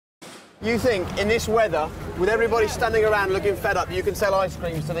You think, in this weather, with everybody standing around looking fed up, you can sell ice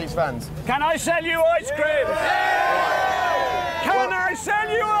creams to these fans? Can I sell you ice cream? Yeah! Can I sell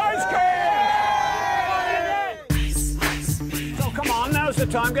you ice cream? So come on, now's the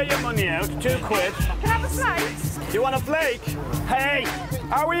time. Get your money out. £2. Can I have a flake? You want a flake? Hey,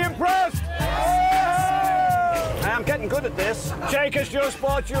 are we impressed? I'm getting good at this. Jake has just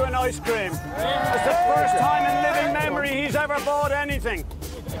bought you an ice cream. It's the first time in living memory he's ever bought anything.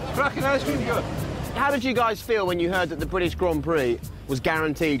 Cracking ice cream, good. How did you guys feel when you heard that the British Grand Prix was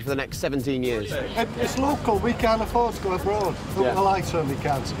guaranteed for the next 17 years? It's local, we can't afford to go abroad. Yeah. Well, I certainly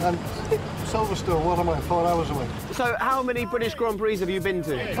can't. And Silverstone, what am I, 4 hours away? So how many British Grand Prix have you been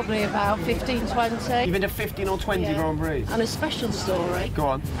to? Probably about 15, 20. You've been to 15 or 20 Grand Prix? And a special story. Go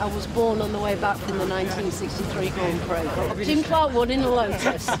on. I was born on the way back from the 1963 Grand Prix. Jim Clark Wood in the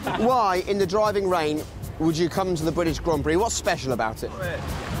Lotus. Why, in the driving rain, would you come to the British Grand Prix? What's special about it?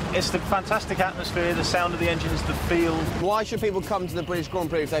 It's the fantastic atmosphere, the sound of the engines, the feel. Why should people come to the British Grand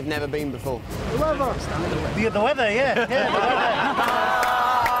Prix if they've never been before? The weather. The weather, yeah. The weather.